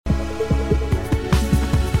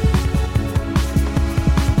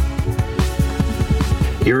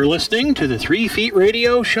You're listening to the 3 Feet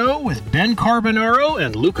Radio Show with Ben Carbonaro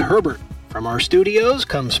and Luke Herbert. From our studios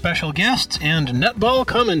come special guests and netball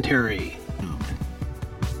commentary.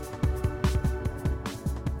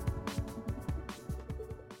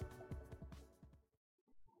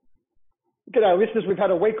 G'day listeners, we've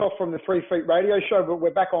had a week off from the 3 Feet Radio Show, but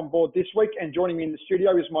we're back on board this week, and joining me in the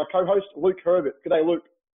studio is my co-host, Luke Herbert. G'day, Luke.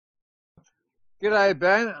 G'day,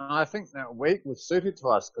 Ben. I think that week was suited to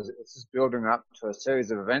us because it was just building up to a series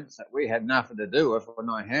of events that we had nothing to do with or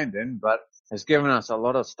no hand in, but has given us a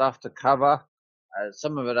lot of stuff to cover.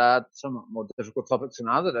 Some of it are somewhat more difficult topics than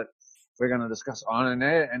others that we're going to discuss on and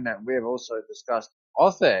air, and that we have also discussed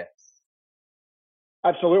off air.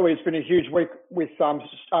 Absolutely. It's been a huge week with Jemma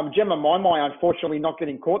Mi Mi unfortunately not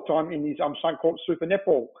getting court time in his Suncorp Super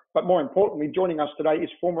Netball. But more importantly, joining us today is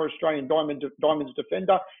former Australian Diamonds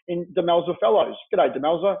defender in Demelza Fellowes. G'day,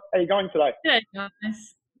 Demelza. How are you going today? G'day,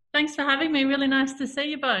 guys. Thanks for having me. Really nice to see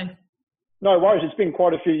you both. No worries. It's been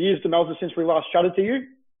quite a few years, Demelza, since we last chatted to you.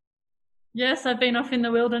 Yes, I've been off in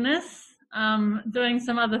the wilderness doing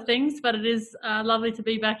some other things, but it is lovely to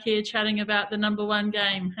be back here chatting about the number one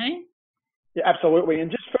game, hey? Yeah, absolutely.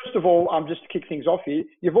 And just first of all, just to kick things off here,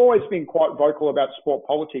 you've always been quite vocal about sport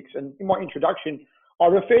politics. And in my introduction, I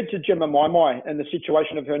referred to Jemma Mi Mi and the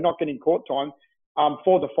situation of her not getting court time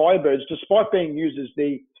for the Firebirds, despite being used as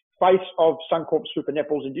the face of Suncorp Super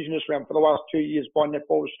Netball's Indigenous round for the last 2 years by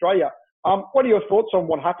Netball Australia. What are your thoughts on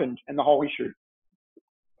what happened and the whole issue?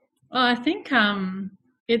 Well, I think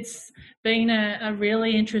it's been a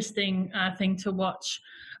really interesting thing to watch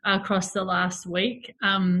across the last week.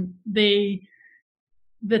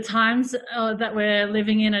 The times that we're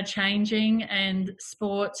living in are changing, and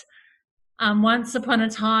sport once upon a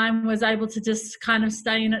time was able to just kind of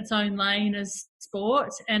stay in its own lane as sport,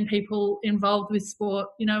 and people involved with sport,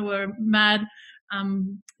 were mad,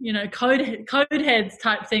 code heads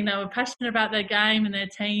type thing. They were passionate about their game and their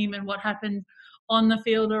team and what happened on the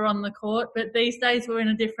field or on the court. But these days we're in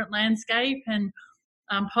a different landscape, and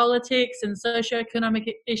politics and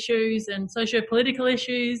socioeconomic issues and socio-political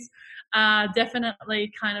issues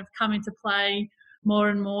definitely kind of come into play more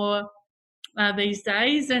and more these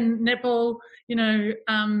days. And netball,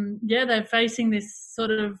 they're facing this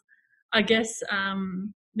sort of, I guess,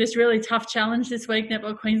 this really tough challenge this week,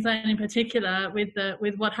 Netball Queensland in particular,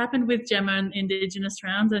 with what happened with Jemma and Indigenous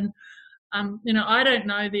round. And, I don't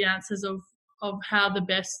know the answers of how the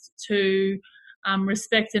best to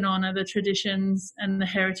respect and honour the traditions and the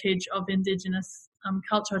heritage of Indigenous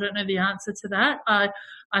culture. I don't know the answer to that. I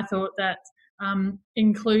thought that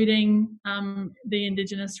including the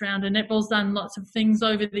Indigenous round, and netball's done lots of things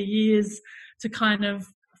over the years to kind of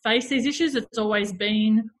face these issues. It's always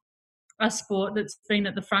been a sport that's been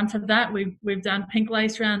at the front of that. We've done Pink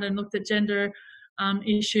Lace round and looked at gender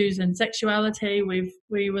issues and sexuality.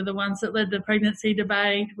 We were the ones that led the pregnancy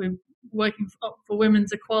debate. We're working for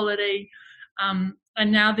women's equality. And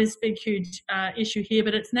now this big, huge issue here,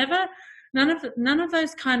 but it's none of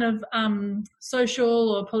those kind of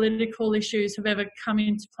social or political issues have ever come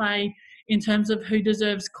into play in terms of who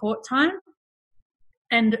deserves court time.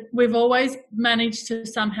 And we've always managed to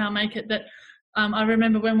somehow make it that. I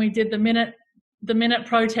remember when we did the minute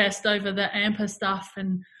protest over the AMPA stuff,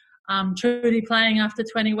 and Trudy playing after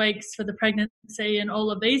 20 weeks for the pregnancy, and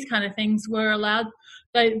all of these kind of things were allowed.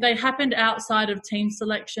 They happened outside of team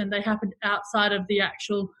selection. They happened outside of the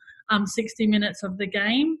actual 60 minutes of the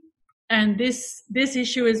game. And this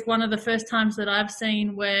issue is one of the first times that I've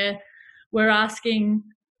seen where we're asking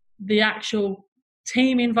the actual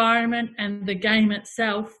team environment and the game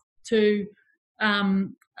itself to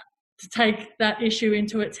take that issue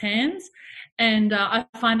into its hands. And I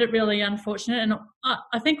find it really unfortunate. And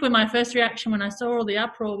I think my first reaction when I saw all the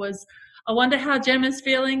uproar was, I wonder how Jemma's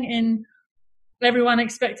feeling in everyone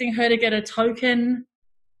expecting her to get a token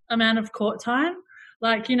amount of court time.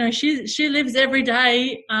 Like, she lives every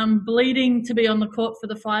day bleeding to be on the court for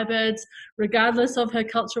the Firebirds, regardless of her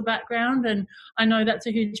cultural background. And I know that's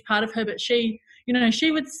a huge part of her, but she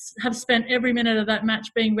would have spent every minute of that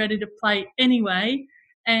match being ready to play anyway,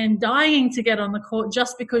 and dying to get on the court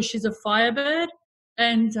just because she's a Firebird.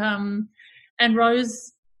 And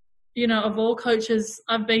Rose, of all coaches,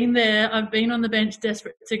 I've been there. I've been on the bench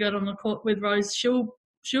desperate to get on the court with Rose. She'll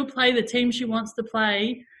play the team she wants to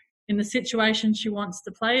play in the situation she wants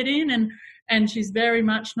to play it in, and she's very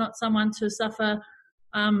much not someone to suffer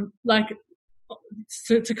to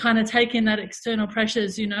kind of take in that external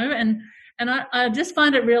pressures, and I just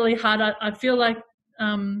find it really hard. I feel like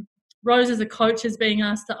Rose as a coach is being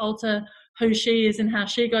asked to alter who she is and how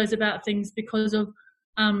she goes about things because of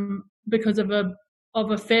the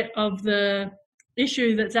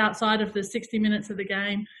issue that's outside of the 60 minutes of the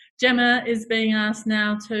game. Jemma is being asked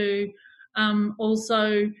now to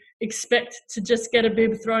also expect to just get a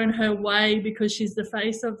bib thrown her way because she's the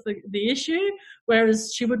face of the issue,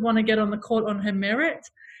 whereas she would want to get on the court on her merit.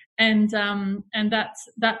 And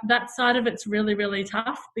that side of it's really, really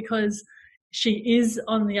tough because she is,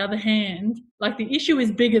 on the other hand, like the issue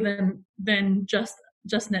is bigger than just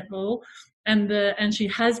netball, and she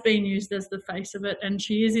has been used as the face of it, and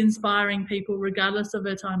she is inspiring people regardless of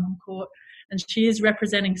her time on court, and she is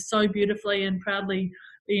representing so beautifully and proudly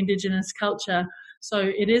the Indigenous culture. So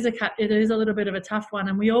it is a little bit of a tough one,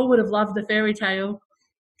 and we all would have loved the fairy tale.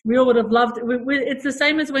 We all would have loved it. It's the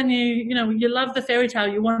same as when you love the fairy tale,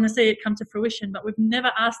 you want to see it come to fruition, but we've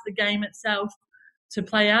never asked the game itself to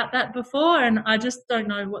play out that before, and I just don't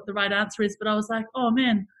know what the right answer is. But I was like, oh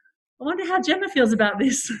man, I wonder how Jemma feels about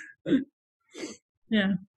this.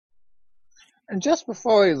 Yeah. And just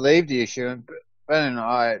before we leave the issue, and Ben and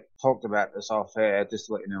I talked about this off air, just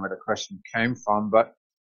to let you know where the question came from,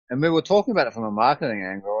 and we were talking about it from a marketing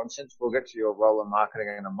angle, and since we'll get to your role in marketing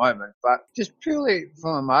in a moment, but just purely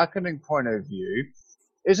from a marketing point of view,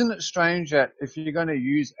 isn't it strange that if you're going to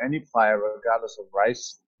use any player, regardless of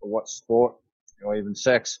race or what sport or even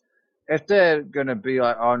sex, if they're going to be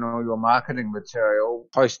like, oh no, your marketing material,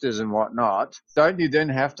 posters and whatnot, don't you then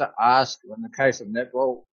have to ask, in the case of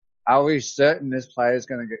netball, are we certain this player is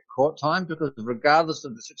going to get court time? Because regardless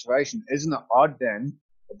of the situation, isn't it odd then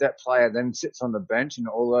that player then sits on the bench and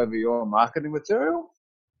all over your marketing material?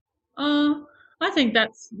 I think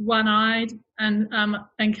that's one-eyed and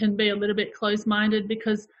can be a little bit close-minded,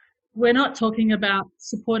 because we're not talking about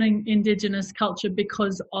supporting Indigenous culture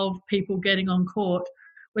because of people getting on court.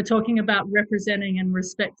 We're talking about representing and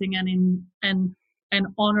respecting and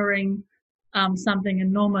honouring something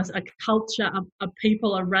enormous, a culture, a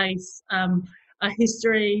people, a race, a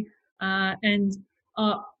history, and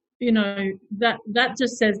that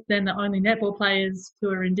just says then that only netball players who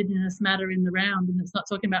are Indigenous matter in the round, and it's not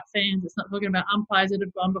talking about fans, it's not talking about umpires that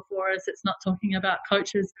have gone before us, it's not talking about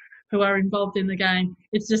coaches who are involved in the game.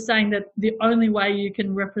 It's just saying that the only way you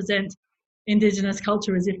can represent Indigenous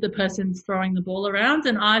culture is if the person's throwing the ball around,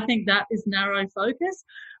 and I think that is narrow focus.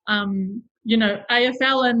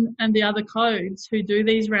 AFL and the other codes who do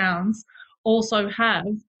these rounds also have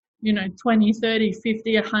 20, 30,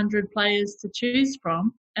 50, 100 players to choose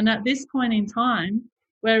from. And at this point in time,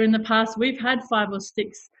 where in the past we've had 5 or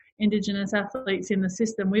 6 Indigenous athletes in the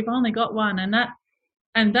system, we've only got one, and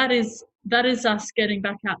that is us getting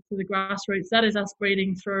back out to the grassroots. That is us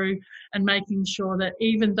breeding through and making sure that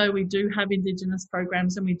even though we do have Indigenous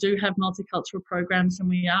programs and we do have multicultural programs and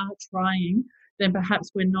we are trying, then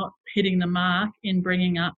perhaps we're not hitting the mark in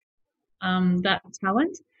bringing up that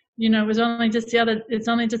talent. It's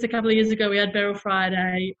only just a couple of years ago we had Beryl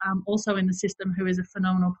Friday also in the system, who is a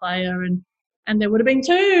phenomenal player, and there would have been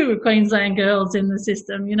 2 Queensland girls in the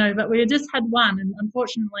system, but we just had one, and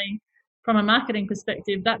unfortunately from a marketing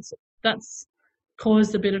perspective that's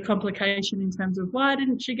caused a bit of complication in terms of why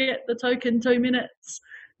didn't she get the token 2 minutes?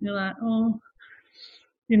 And you're like,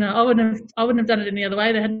 I wouldn't have done it any other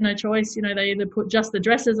way. They had no choice. They either put just the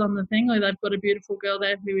dresses on the thing, or they've got a beautiful girl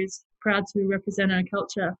there who is proud to represent her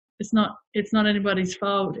culture. It's not anybody's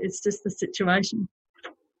fault. It's just the situation.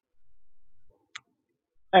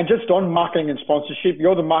 And just on marketing and sponsorship,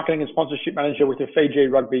 you're the marketing and sponsorship manager with the Fiji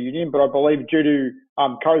Rugby Union, but I believe due to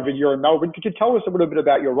COVID, you're in Melbourne. Could you tell us a little bit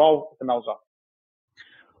about your role at Demelza?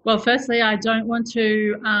 Well, firstly, I don't want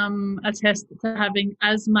to attest to having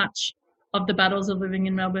as much of the battles of living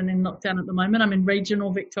in Melbourne in lockdown at the moment. I'm in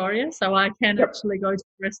regional Victoria, so I can actually go to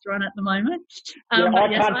the restaurant at the moment. I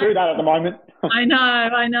can't do that at the moment. I know.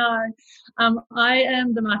 I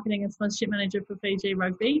am the marketing and sponsorship manager for Fiji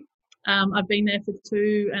Rugby. I've been there for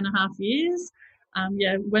 2.5 years.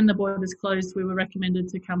 When the borders closed, we were recommended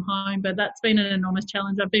to come home, but that's been an enormous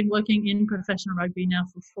challenge. I've been working in professional rugby now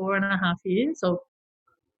for 4.5 years,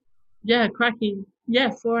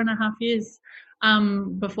 4.5 years.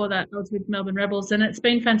 Before that, I was with Melbourne Rebels, and it's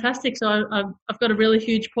been fantastic. So I've got a really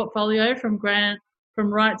huge portfolio from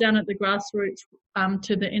right down at the grassroots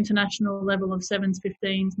to the international level of 7s,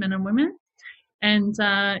 15s, men and women. And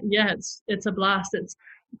it's a blast. It's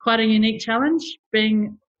quite a unique challenge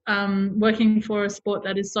being working for a sport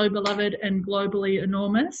that is so beloved and globally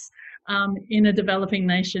enormous in a developing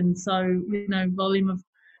nation. So volume of,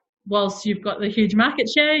 whilst you've got the huge market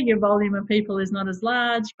share, your volume of people is not as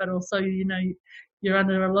large, but also you're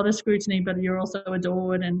under a lot of scrutiny, but you're also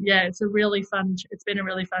adored. And it's been a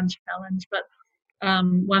really fun challenge, but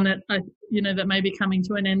one that that may be coming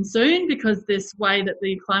to an end soon, because this way that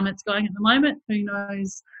the climate's going at the moment, who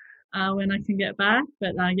knows when I can get back.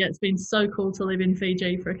 But yeah, it's been so cool to live in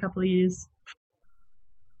Fiji for a couple of years.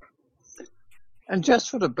 And just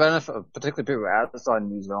for the benefit of particularly people outside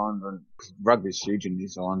New Zealand, and rugby is huge in New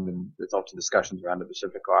Zealand, and there's often discussions around the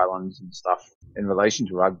Pacific Islands and stuff in relation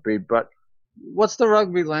to rugby, but what's the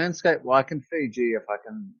rugby landscape like in Fiji, if I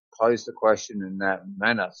can pose the question in that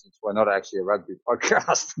manner, since we're not actually a rugby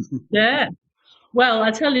podcast? Yeah. Well,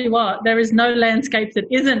 I tell you what, there is no landscape that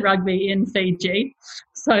isn't rugby in Fiji.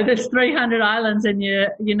 So there's 300 islands, and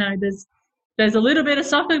there's a little bit of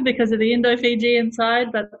soccer because of the Indo-Fijian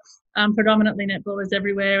side, but predominantly netball is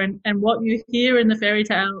everywhere. And what you hear in the fairy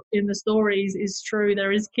tale, in the stories, is true.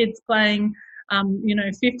 There is kids playing,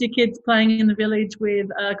 50 kids playing in the village with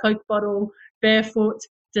a Coke bottle, barefoot,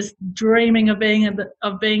 just dreaming of being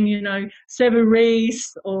Sevu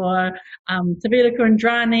Reece or Tavita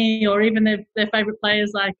Kurandrani, or even their favourite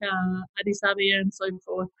players like Adi Savia and so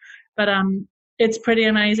forth. But it's pretty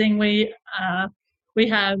amazing. We have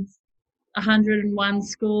 101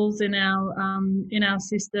 schools in our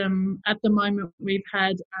system at the moment. We've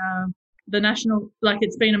had the national,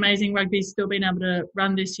 it's been amazing. Rugby's still been able to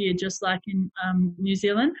run this year, just like in New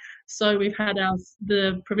Zealand. So we've had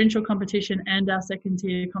the provincial competition and our second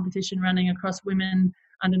tier competition running across women,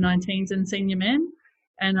 under 19s and senior men.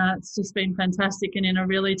 And it's just been fantastic. And in a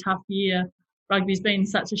really tough year, rugby's been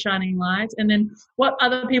such a shining light. And then what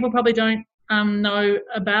other people probably don't know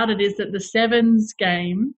about it is that the sevens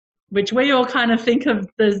game, which we all kind of think of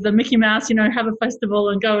as the Mickey Mouse, have a festival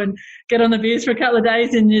and go and get on the booze for a couple of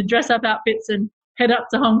days in your dress-up outfits and head up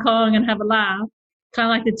to Hong Kong and have a laugh, kind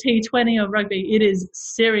of like the T20 of rugby. It is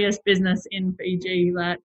serious business in Fiji.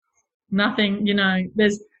 Nothing,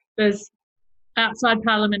 there's outside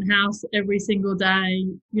Parliament House every single day,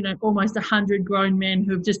 almost 100 grown men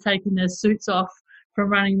who have just taken their suits off from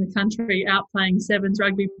running the country out playing sevens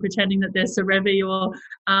rugby, pretending that they're Sarevi or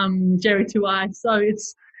Jerry Tuai. So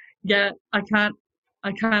it's, yeah, I can't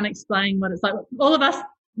explain what it's like. All of us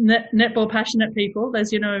netball passionate people,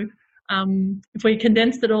 there's, if we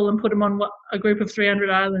condensed it all and put them on a group of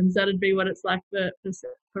 300 islands, that'd be what it's like for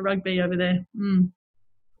rugby over there.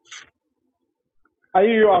 Are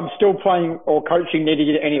you still playing or coaching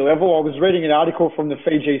netting at any level? I was reading an article from the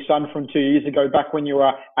Fiji Sun from 2 years ago, back when you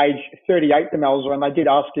were age 38, Demelza, and they did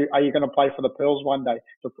ask you, are you going to play for the Pearls one day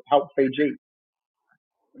to help Fiji?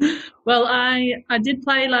 Well, I did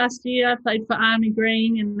play last year. I played for Army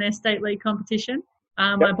Green in their state league competition.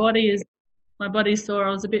 Yep. My body's sore. I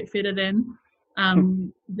was a bit fitter then.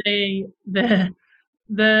 The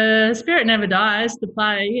spirit never dies to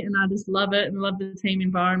play, and I just love it and love the team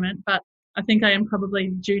environment. But I think I am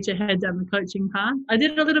probably due to head down the coaching path. I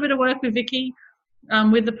did a little bit of work with Vicky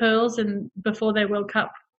with the Pearls and before their World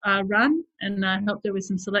Cup run, and helped her with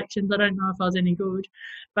some selections. I don't know if I was any good,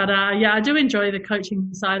 but I do enjoy the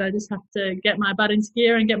coaching side. I just have to get my butt into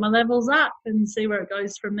gear and get my levels up and see where it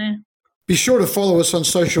goes from there. Be sure to follow us on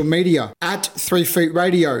social media at 3 Feet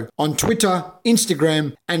Radio on Twitter,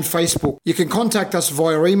 Instagram and Facebook. You can contact us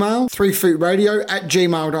via email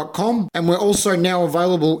 3feetradio@gmail.com, and we're also now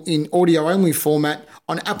available in audio only format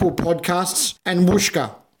on Apple Podcasts and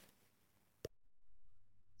Whooshka.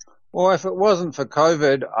 Well, if it wasn't for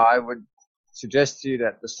COVID, I would suggest to you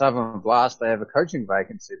that the Southern Blast, they have a coaching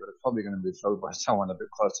vacancy, but it's probably going to be filled by someone a bit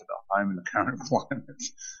closer to home in the current climate.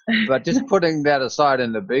 But just putting that aside,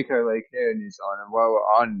 in the Biko League here in New Zealand, and while we're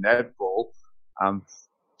on netball,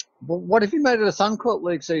 what have you made of the Suncorp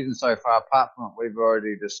League season so far, apart from what we've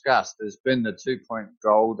already discussed? There's been the 2-point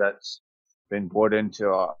goal that's been brought into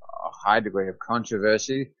a high degree of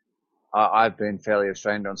controversy. I've been fairly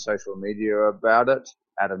restrained on social media about it,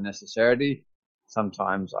 out of necessity.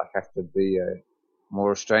 Sometimes I have to be a more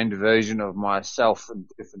restrained version of myself in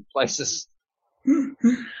different places.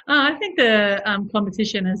 I think the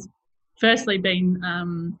competition has firstly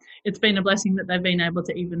been, it's been a blessing that they've been able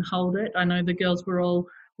to even hold it. I know the girls were all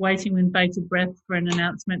waiting with bated breath for an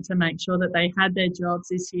announcement to make sure that they had their jobs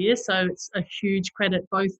this year. So it's a huge credit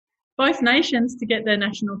both nations to get their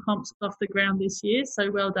national comps off the ground this year.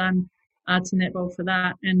 So well done to netball for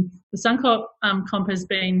that. And the Suncorp comp has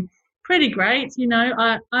been pretty great.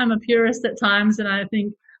 I'm a purist at times, and I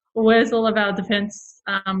think, well, where's all of our defence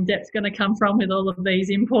depth going to come from with all of these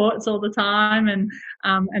imports all the time? And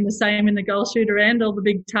the same in the goal shooter end, all the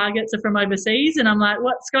big targets are from overseas. And I'm like,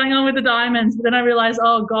 what's going on with the Diamonds? But then I realise,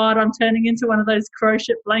 oh God, I'm turning into one of those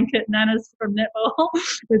crochet blanket nanas from netball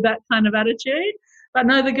with that kind of attitude. But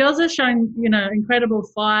no, the girls are showing, incredible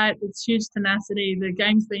fight. It's huge tenacity. The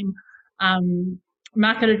game's been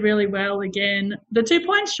marketed really well again. The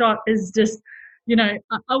 2-point shot is just, I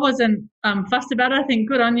wasn't fussed about it. I think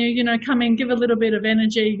good on you, come in, give a little bit of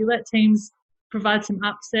energy. You let teams provide some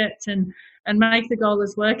upsets and make the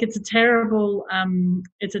goalers work. It's a terrible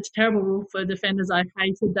rule for defenders. I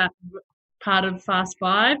hated that part of Fast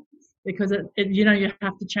 5 because it you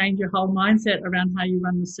have to change your whole mindset around how you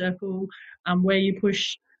run the circle, where you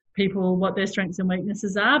push people, what their strengths and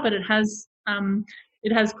weaknesses are. But it has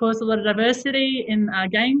caused a lot of diversity in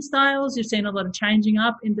game styles. You've seen a lot of changing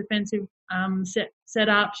up in defensive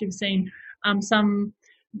setups. You've seen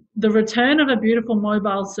the return of a beautiful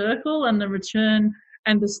mobile circle and the return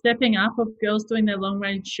and the stepping up of girls doing their long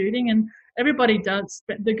range shooting. And everybody does.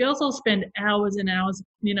 The girls all spend hours and hours,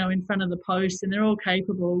 in front of the post, and they're all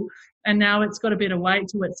capable. And now it's got a bit of weight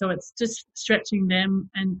to it. So it's just stretching them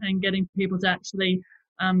and getting people to actually,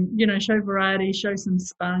 show variety, show some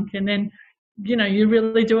spunk. And then, you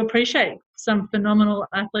really do appreciate some phenomenal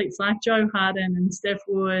athletes like Jo Harden and Steph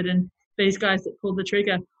Wood and these guys that pull the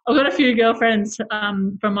trigger. I've got a few girlfriends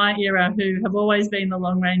from my era who have always been the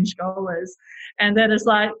long-range goalers, and they're just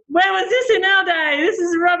like, where was this in our day? This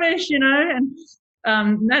is rubbish, And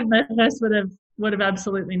Nat Medhurst would have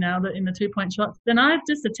absolutely nailed it in the 2-point shots. Then I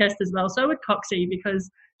just attest as well. So would Coxie,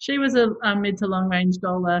 because she was a mid to long-range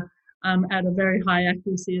goaler at a very high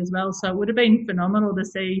accuracy as well. So it would have been phenomenal to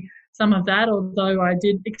see some of that, although I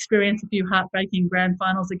did experience a few heartbreaking grand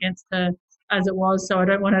finals against her as it was, so I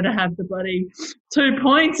don't want her to have the bloody 2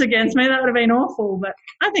 points against me. That would have been awful. But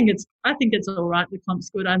I think it's all right. The comp's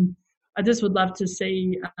good. I just would love to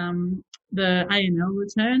see the A&L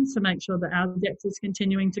return to make sure that our depth is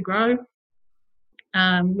continuing to grow.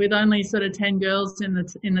 With only sort of 10 girls in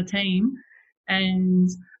the team, and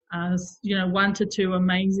 1 to 2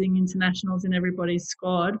 amazing internationals in everybody's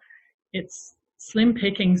squad, it's slim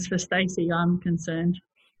pickings for Stacey, I'm concerned.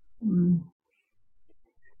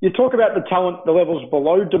 You talk about the talent, the levels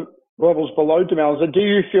below Demelza. Do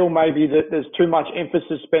you feel maybe that there's too much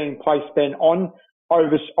emphasis being placed then on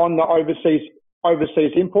the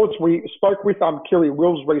overseas imports? We spoke with Kiri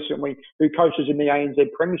Wills recently, who coaches in the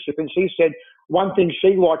ANZ Premiership, and she said one thing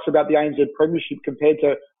she likes about the ANZ Premiership compared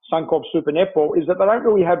to Suncorp Super Netball is that they don't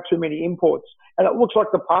really have too many imports, and it looks like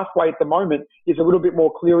the pathway at the moment is a little bit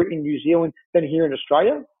more clearer in New Zealand than here in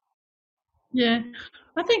Australia. Yeah,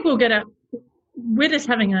 I think we'll get we're just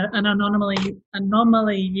having an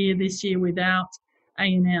anomaly year this year without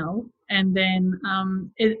A&L, and then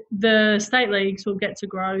the state leagues will get to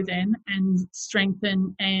grow then and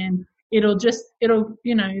strengthen, and it'll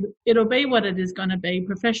be what it is going to be.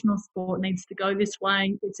 Professional sport needs to go this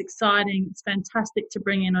way. It's exciting. It's fantastic to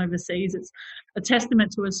bring in overseas. It's a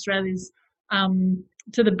testament to Australia's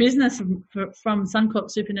to the business from Suncorp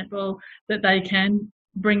Super Netball that they can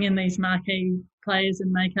bring in these marquee players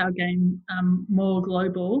and make our game more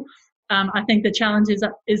global. I think the challenge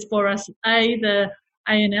is for us, A, the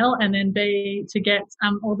A&L, and then B, to get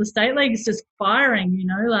all the state leagues just firing,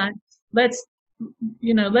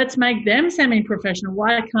 let's make them semi-professional.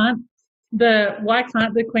 Why can't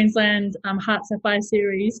the Queensland Heart Sapphire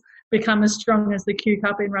Series become as strong as the Q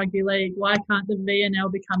Cup in Rugby League? Why can't the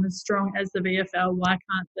VNL become as strong as the VFL? Why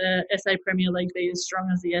can't the SA Premier League be as strong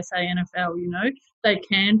as the SA NFL? They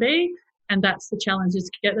can be, and that's the challenge, is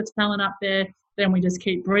to get the talent up there. Then we just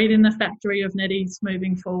keep breeding the factory of netties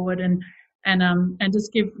moving forward, and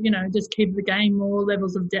just keep the game more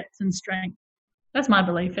levels of depth and strength. That's my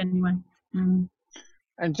belief anyway. And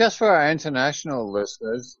just for our international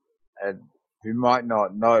listeners who might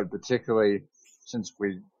not know, particularly since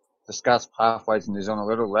we discussed pathways in New Zealand a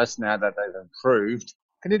little less now that they've improved,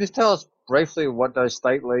 can you just tell us briefly what those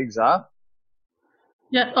state leagues are?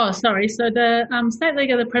 Yeah. Oh, sorry. So the state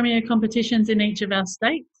league are the premier competitions in each of our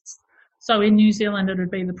states. So in New Zealand, it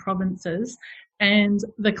would be the provinces. And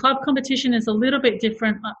the club competition is a little bit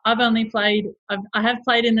different. I have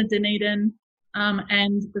played in the Dunedin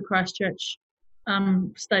and the Christchurch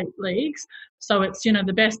state leagues. So it's,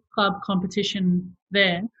 the best club competition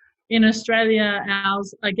there. In Australia,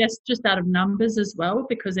 ours, I guess, just out of numbers as well,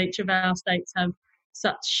 because each of our states have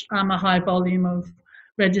such a high volume of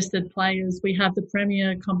registered players. We have the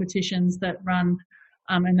premier competitions that run,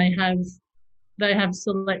 and they have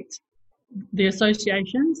select the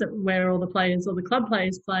associations where all the players or the club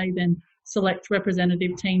players play, then select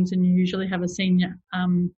representative teams, and you usually have a senior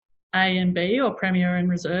A and B, or premier and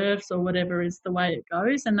reserves, or whatever is the way it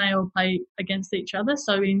goes, and they all play against each other.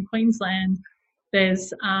 So in Queensland,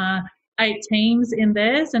 there's 8 teams in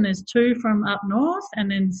theirs, and there's 2 from up north,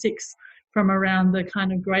 and then 6 from around the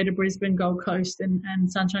kind of Greater Brisbane, Gold Coast and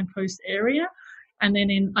Sunshine Coast area. And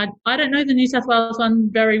then I don't know the New South Wales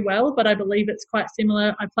one very well, but I believe it's quite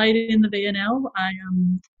similar. I played in the VNL.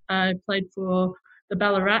 I played for the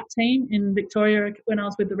Ballarat team in Victoria when I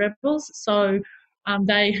was with the Rebels. So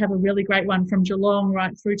They have a really great one from Geelong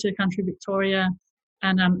right through to Country Victoria.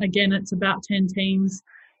 And again, it's about 10 teams.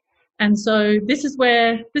 And so this is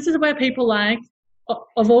where people like,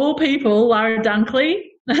 of all people, Lara Dunkley,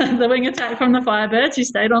 the wing attack from the Firebirds, who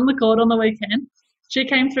stayed on the court on the weekend. She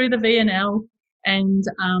came through the VNL and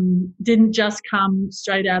didn't just come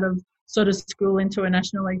straight out of sort of school into a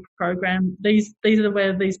National League program. These are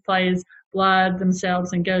where these players blood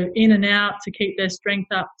themselves and go in and out to keep their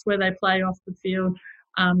strength up. It's where they play off the field.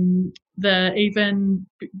 The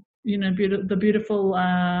beautiful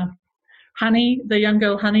Honey, the young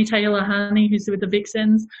girl Honey, Taylor Honey, who's with the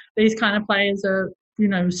Vixens. These kind of players are,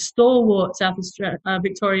 stalwart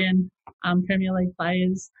Victorian Premier League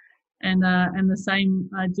players. And the same,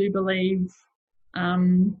 I do believe,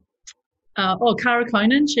 Cara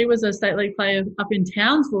Conan, she was a state league player up in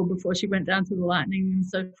Townsville before she went down to the Lightning and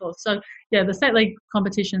so forth. So, yeah, the state league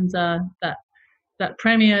competitions are that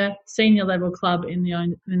premier senior level club in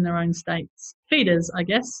their own states. Feeders, I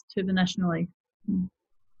guess, to the National League.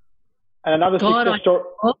 And another success story.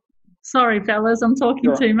 Sorry, fellas, I'm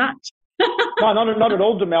talking too much. No, not at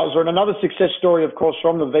all, Demelza. And another success story, of course,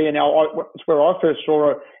 from the VNL. It's where I first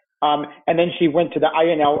saw her. And then she went to the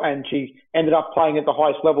ANL and she ended up playing at the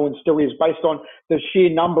highest level and still is, based on the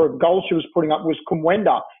sheer number of goals she was putting up, was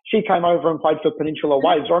Kumwenda. She came over and played for Peninsula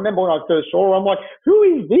Waves. I remember when I first saw her, I'm like, who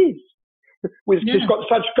is this? She's got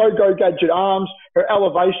such go gadget arms, her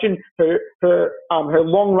elevation, her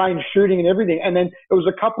long range shooting and everything. And then it was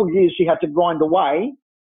a couple of years she had to grind away,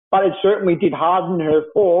 but it certainly did harden her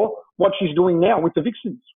for what she's doing now with the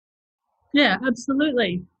Vixens. Yeah,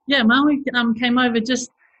 absolutely. Yeah, Maui came over just,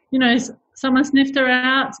 someone sniffed her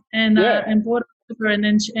out and brought her and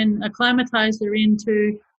then and acclimatized her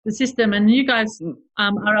into the system. And you guys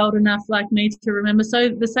are old enough like me to remember. So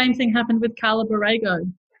the same thing happened with Carla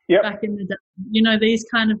Borrego back in the day. These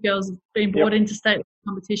kind of girls have been brought into state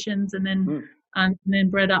competitions and then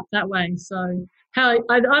bred up that way. So I've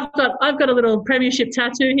got a little premiership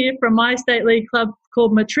tattoo here from my state league club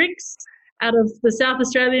called Matrix out of the South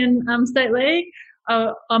Australian State League.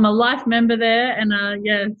 I'm a life member there, and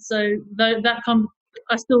so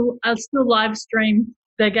I still live stream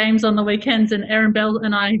their games on the weekends, and Erin Bell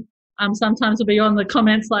and I sometimes will be on the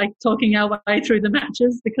comments like talking our way through the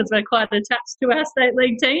matches because we're quite attached to our state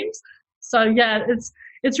league teams. So yeah,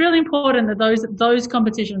 it's really important that those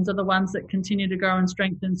competitions are the ones that continue to grow and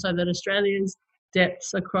strengthen, so that Australia's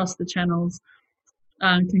depths across the channels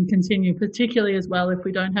can continue, particularly as well if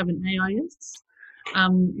we don't have an AIS.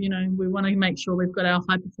 We want to make sure we've got our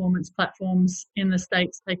high performance platforms in the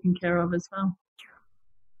States taken care of as well.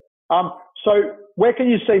 So where can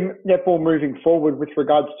you see netball moving forward with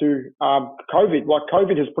regards to COVID? Like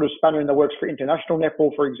COVID has put a spanner in the works for international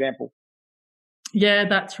netball, for example. Yeah,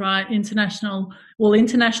 that's right. International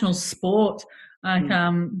sport. Like,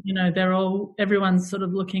 everyone's sort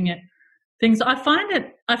of looking at things. I find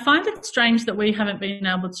it strange that we haven't been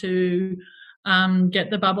able to get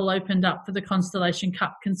the bubble opened up for the Constellation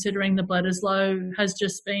Cup, considering the Bledisloe has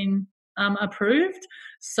just been approved.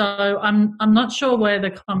 So I'm not sure where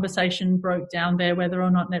the conversation broke down there, whether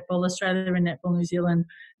or not Netball Australia and Netball New Zealand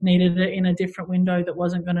needed it in a different window that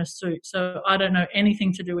wasn't going to suit. So I don't know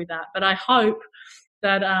anything to do with that, but I hope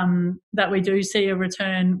that that we do see a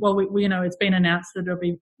return. Well, we it's been announced that it'll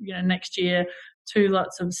be next year, 2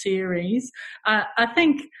 lots of series. I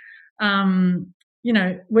think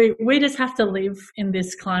we just have to live in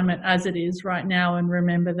this climate as it is right now and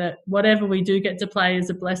remember that whatever we do get to play is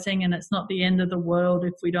a blessing, and it's not the end of the world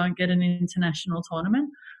if we don't get an international tournament.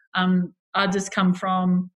 I just come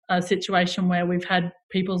from a situation where we've had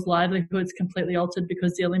people's livelihoods completely altered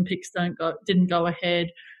because the Olympics didn't go ahead.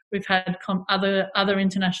 We've had other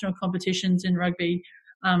international competitions in rugby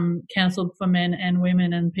cancelled for men and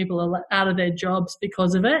women, and people are out of their jobs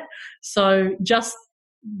because of it. So just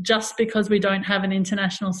because we don't have an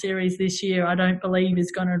international series this year, I don't believe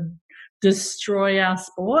is going to destroy our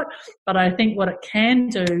sport. But I think what it can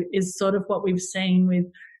do is sort of what we've seen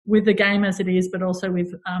with the game as it is, but also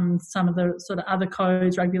with some of the sort of other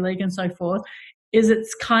codes, rugby league and so forth, is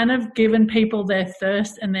it's kind of given people their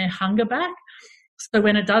thirst and their hunger back. So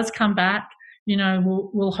when it does come back,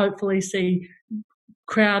 we'll hopefully see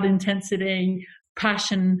crowd intensity,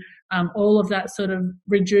 passion, all of that sort of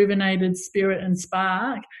rejuvenated spirit and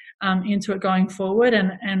spark into it going forward,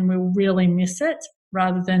 and we'll really miss it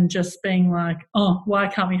rather than just being like, oh, why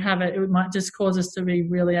can't we have it? It might just cause us to be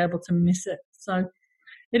really able to miss it. So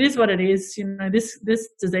it is what it is. This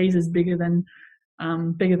disease is bigger than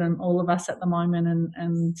all of us at the moment,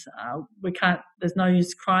 and we can't. There's no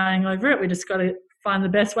use crying over it. We just got to find the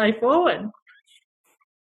best way forward.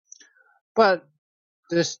 But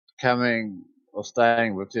just coming or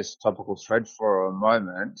staying with this topical thread for a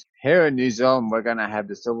moment, here in New Zealand, we're going to have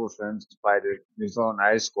the Silver Ferns play the New Zealand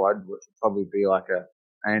A squad, which will probably be like a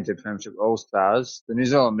ANZ Premiership All-Stars. The New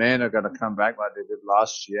Zealand men are going to come back like they did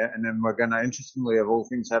last year, and then we're going to, interestingly, of all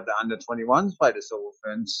things, have the under-21s play the Silver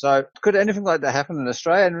Ferns. So could anything like that happen in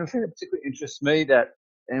Australia? And the thing that particularly interests me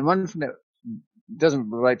and one thing that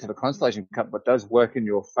doesn't relate to the Constellation Cup but does work in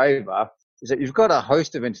your favour is that you've got a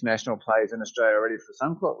host of international players in Australia already for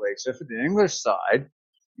Suncorp League. So for the English side,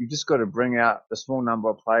 you've just got to bring out the small number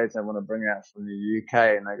of players they want to bring out from the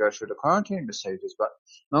UK, and they go through the quarantine procedures. But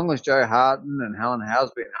as long as Joe Harton and Helen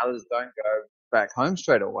Housby and others don't go back home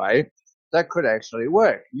straight away, that could actually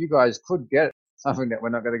work. You guys could get something that we're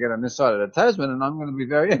not going to get on this side of the Tasman, and I'm going to be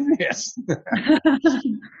very envious.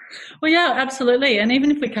 Well, yeah, absolutely. And even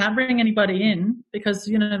if we can't bring anybody in, because,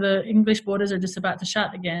 the English borders are just about to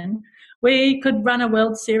shut again, we could run a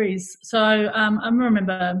World Series. So I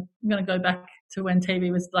remember, I'm going to go back to when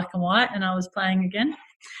TV was black and white and I was playing again.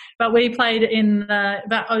 But we played in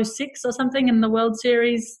about 2006 or something in the World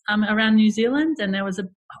Series around New Zealand, and there was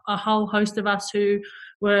a whole host of us who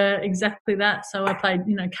were exactly that. So I played,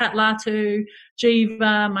 Kat Latu,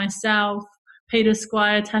 Jiva, myself, Peter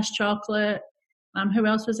Squire, Tash Chocolate. Who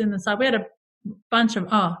else was in the side? We had a bunch of,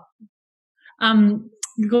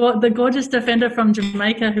 the gorgeous defender from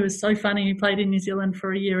Jamaica who was so funny, who played in New Zealand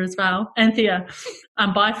for a year as well, Anthea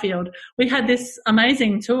Byfield. We had this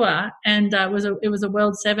amazing tour, and it was a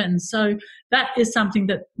World Sevens. So that is something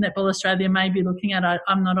that Netball Australia may be looking at.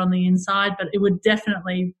 I'm not on the inside, but it would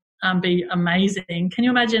definitely be amazing. Can you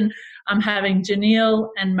imagine having Janelle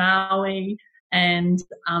and Maui and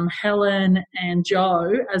Helen and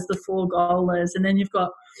Joe as the 4 goalers, and then you've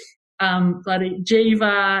got bloody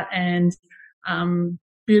Jiva and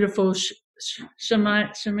beautiful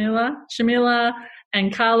Shamila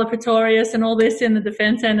and Carla Pretorius and all this in the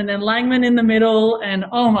defence end, and then Langman in the middle, and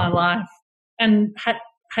oh my life, and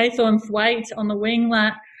Haythorne Thwaite on the wing.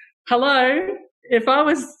 Hello, if I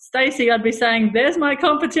was Stacey, I'd be saying, "There's my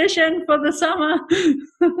competition for the summer."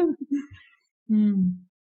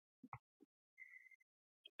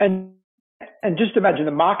 And just imagine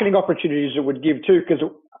the marketing opportunities it would give too, because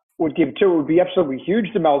it would be absolutely huge,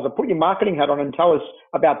 Demelza. Put your marketing hat on and tell us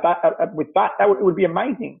about that. It would be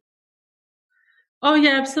amazing. Oh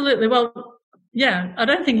yeah, absolutely. Well, yeah, I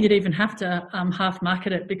don't think you'd even have to half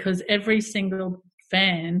market it, because every single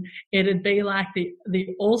fan, it'd be like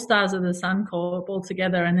the all-stars of the Suncorp all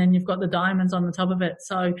together, and then you've got the diamonds on the top of it.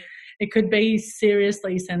 So it could be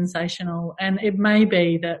seriously sensational, and it may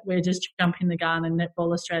be that we're just jumping the gun in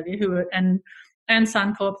Netball Australia, and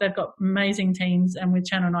Suncorp, they've got amazing teams, and with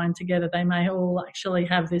Channel 9 together, they may all actually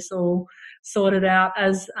have this all sorted out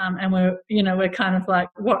as, and we're kind of like,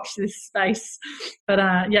 watch this space. But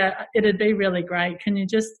yeah, it'd be really great. Can you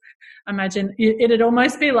just imagine? It'd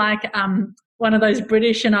almost be like one of those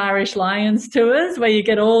British and Irish Lions tours where you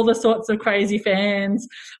get all the sorts of crazy fans,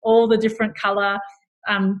 all the different colour.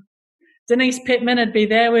 Denise Pittman would be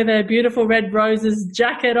there with her beautiful red roses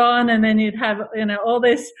jacket on, and then you'd have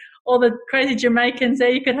all the crazy Jamaicans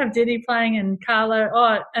there. You could have Diddy playing and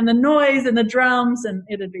Carla, and the noise and the drums, and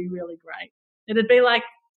it'd be really great. It'd be like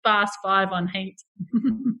Fast 5 on Heat.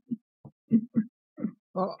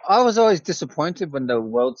 Well, I was always disappointed when the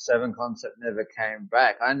World 7 concept never came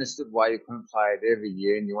back. I understood why you couldn't play it every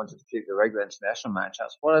year and you wanted to keep the regular international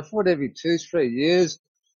matchups. But I thought every 2-3 years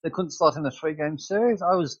they couldn't slot in a 3-game series.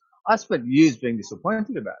 I spent years being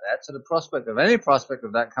disappointed about that. So the prospect of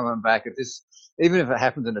that coming back, even if it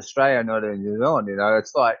happens in Australia, not in New Zealand,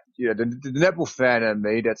 it's like, the netball fan in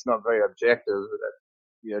me that's not very objective,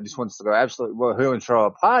 that, just wants to go absolutely woohoo and throw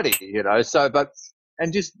a party,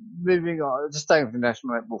 and just moving on, just staying with the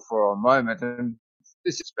national netball for a moment, and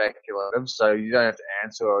this is speculative, so you don't have to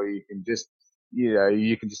answer, or you can just,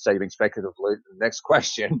 you can just say you're being speculative, the next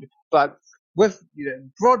question. But with,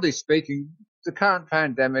 broadly speaking, the current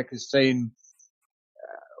pandemic has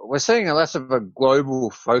we're seeing a less of a global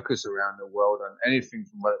focus around the world on anything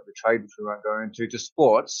from whether the trade, which we won't go into, to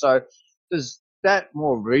sports. So does that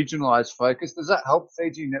more regionalised focus, does that help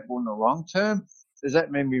Fiji netball in the long term? Does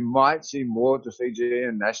that mean we might see more of the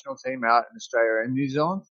Fijian national team out in Australia and New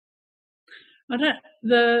Zealand?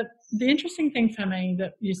 The interesting thing for me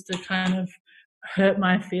that used to kind of hurt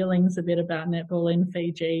my feelings a bit about netball in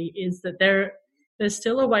Fiji is that there's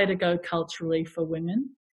still a way to go culturally for women.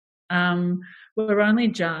 We're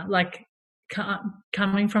only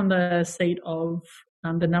coming from the seat of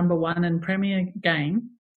the number 1 and premier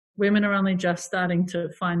game. Women are only just starting to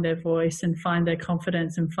find their voice and find their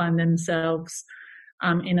confidence and find themselves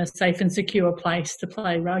in a safe and secure place to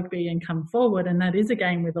play rugby and come forward. And that is a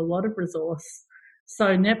game with a lot of resource.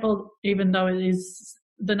 So netball, even though it is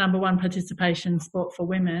the number one participation sport for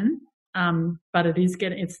women, but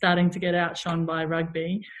it's starting to get outshone by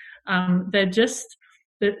rugby.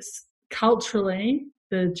 It's culturally,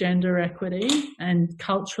 the gender equity, and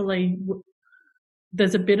culturally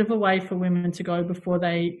there's a bit of a way for women to go before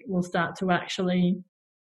they will start to actually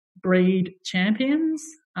breed champions.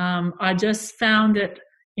 I just found it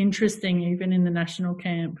interesting, even in the national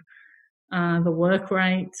camp, the work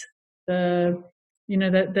rate, that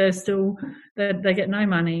they get no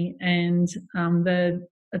money, and the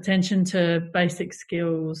attention to basic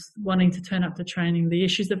skills, wanting to turn up to training, the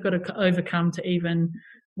issues they've got to overcome to even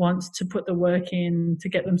want to put the work in to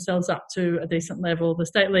get themselves up to a decent level. The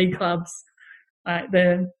state league clubs,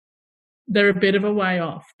 they're a bit of a way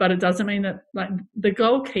off, but it doesn't mean that, like, the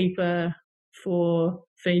goalkeeper for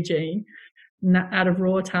Fiji, out of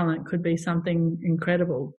raw talent, could be something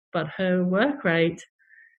incredible, but her work rate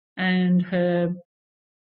and her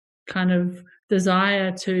kind of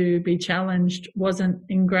desire to be challenged wasn't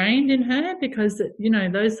ingrained in her, because,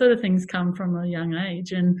 those sort of things come from a young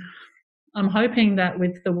age. And I'm hoping that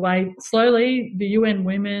with the way slowly the UN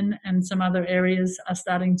Women and some other areas are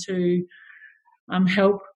starting to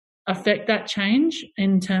help affect that change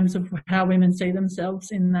in terms of how women see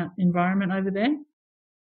themselves in that environment over there,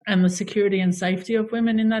 and the security and safety of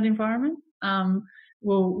women in that environment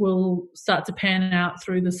will start to pan out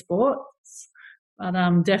through the sports.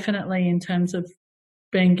 But definitely in terms of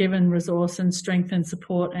being given resource and strength and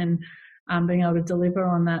support and being able to deliver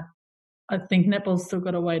on that, I think netball's still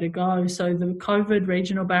got a way to go. So the COVID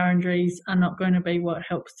regional boundaries are not going to be what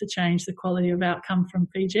helps to change the quality of outcome from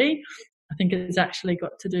Fiji. I think it's actually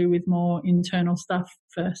got to do with more internal stuff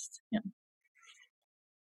first. Yeah.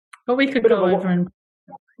 But we could go over and,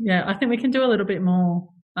 I think we can do a little bit more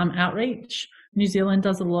outreach. New Zealand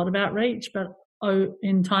does a lot of outreach, but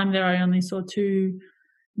in time there I only saw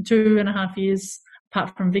 2.5 years,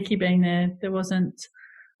 apart from Vicky being there, there wasn't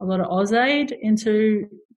a lot of AusAid into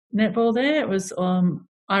netball there. It was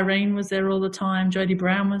Irene was there all the time, Jodie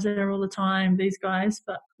Brown was there all the time, these guys,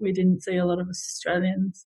 but we didn't see a lot of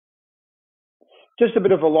Australians. Just a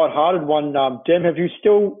bit of a light-hearted one, Dem. Have you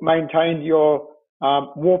still maintained your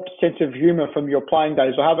warped sense of humour from your playing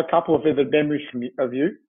days? I have a couple of vivid memories of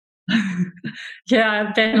you.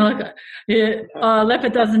 Yeah, Ben,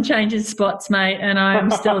 Leopard doesn't change his spots, mate, and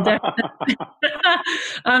I'm still definitely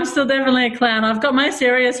a clown. I've got my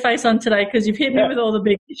serious face on today because you've hit me with all the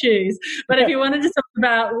big issues. But if you wanted to talk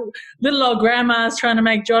about little old grandmas trying to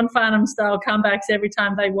make John Farnham-style comebacks every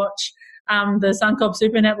time they watch the Suncorp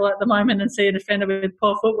Super Netball at the moment and see a defender with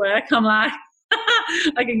poor footwork, I'm like,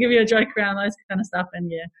 I can give you a joke around those kind of stuff.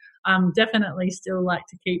 And definitely still like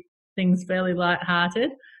to keep things fairly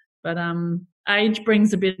light-hearted. But age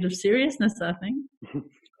brings a bit of seriousness, I think.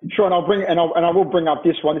 Sure, and I will bring up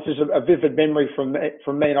this one. This is a vivid memory from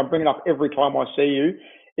me, and I bring it up every time I see you.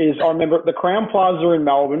 I remember at the Crown Plaza in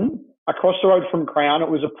Melbourne, across the road from Crown. It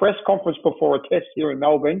was a press conference before a test here in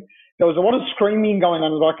Melbourne. There was a lot of screaming going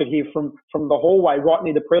on, as I could hear from the hallway right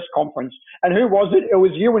near the press conference. And who was it? It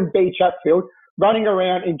was you and B. Chatfield running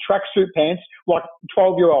around in tracksuit pants like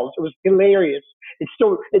 12-year-olds. It was hilarious.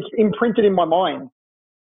 It's imprinted in my mind.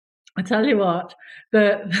 I tell you what,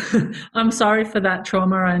 I'm sorry for that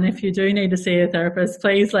trauma, and if you do need to see a therapist,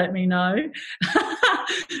 please let me know.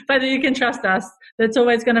 But you can trust us. There's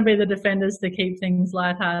always going to be the defenders to keep things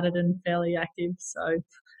lighthearted and fairly active. So,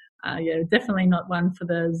 definitely not one for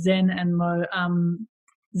the Zen and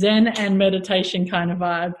meditation kind of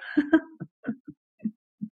vibe.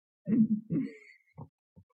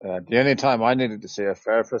 The only time I needed to see a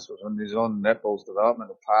therapist was when New Zealand netball's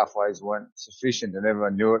developmental pathways weren't sufficient and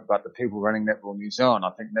everyone knew it, but the people running Netball New Zealand, I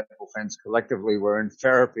think netball fans collectively were in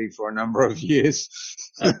therapy for a number of years.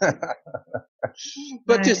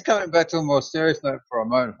 But just coming back to a more serious note for a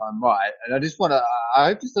moment, if I might, and I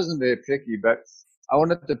hope this doesn't be picky, but I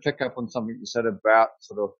wanted to pick up on something you said about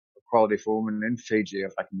sort of equality for women in Fiji,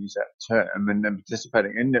 if I can use that term, and then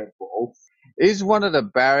participating in netball. Is one of the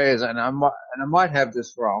barriers, and I might have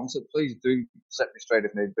this wrong, so please do set me straight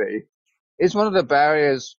if need be, is one of the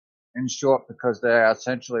barriers, in short, because they're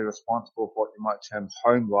essentially responsible for what you might term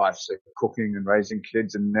home life, so cooking and raising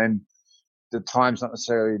kids, and then the time's not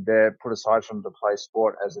necessarily there put aside from to play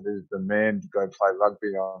sport as it is the men to go play rugby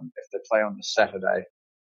on if they play on the Saturday?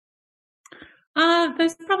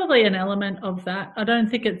 There's probably an element of that. I don't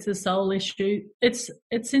think it's a sole issue. It's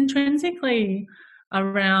intrinsically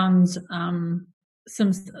around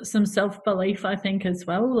some self-belief, I think, as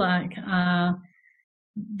well. Like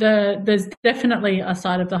there's definitely a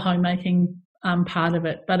side of the homemaking part of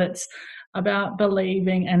it, but it's about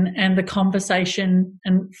believing and the conversation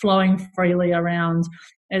and flowing freely around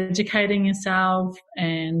educating yourself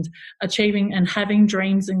and achieving and having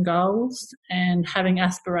dreams and goals and having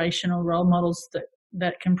aspirational role models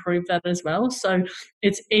that can prove that as well. So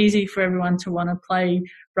it's easy for everyone to want to play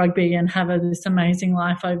rugby and have this amazing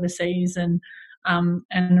life overseas and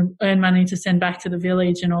earn money to send back to the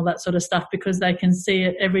village and all that sort of stuff, because they can see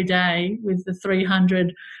it every day with the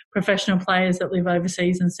 300 professional players that live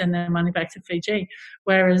overseas and send their money back to Fiji.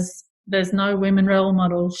 Whereas there's no women role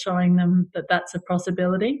models showing them that that's a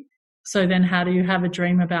possibility. So then how do you have a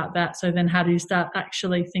dream about that? So then how do you start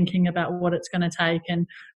actually thinking about what it's going to take and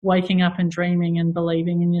waking up and dreaming and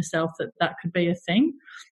believing in yourself that that could be a thing?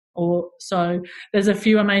 Or so there's a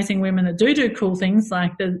few amazing women that do cool things,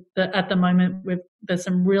 like at the moment there's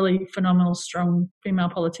some really phenomenal, strong female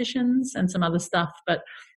politicians and some other stuff. But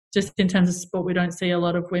just in terms of sport, we don't see a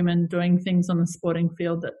lot of women doing things on the sporting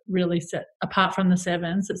field that really set, apart from the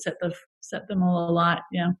sevens, that set them all alight.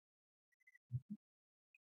 Yeah.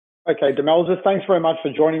 Okay, Demelza, thanks very much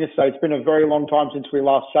for joining us today. It's been a very long time since we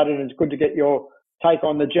last chatted, and it's good to get your take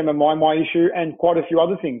on the Jemma Mi Mi issue and quite a few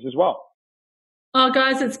other things as well. Oh,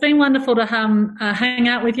 guys, it's been wonderful to hang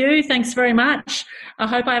out with you. Thanks very much. I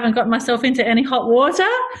hope I haven't got myself into any hot water.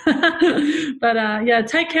 But, yeah,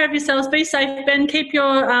 take care of yourselves. Be safe, Ben. Keep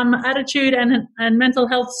your attitude and mental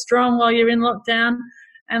health strong while you're in lockdown.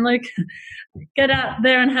 And, Luke, get out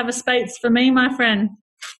there and have a space for me, my friend.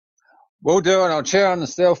 Will do, and I'll cheer on the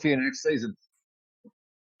steel for you next season.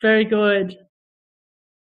 Very good.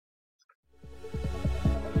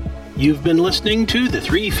 You've been listening to the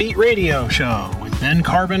 3 Feet Radio Show with Ben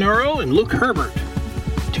Carbonaro and Luke Herbert.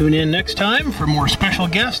 Tune in next time for more special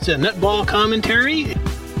guests and netball commentary.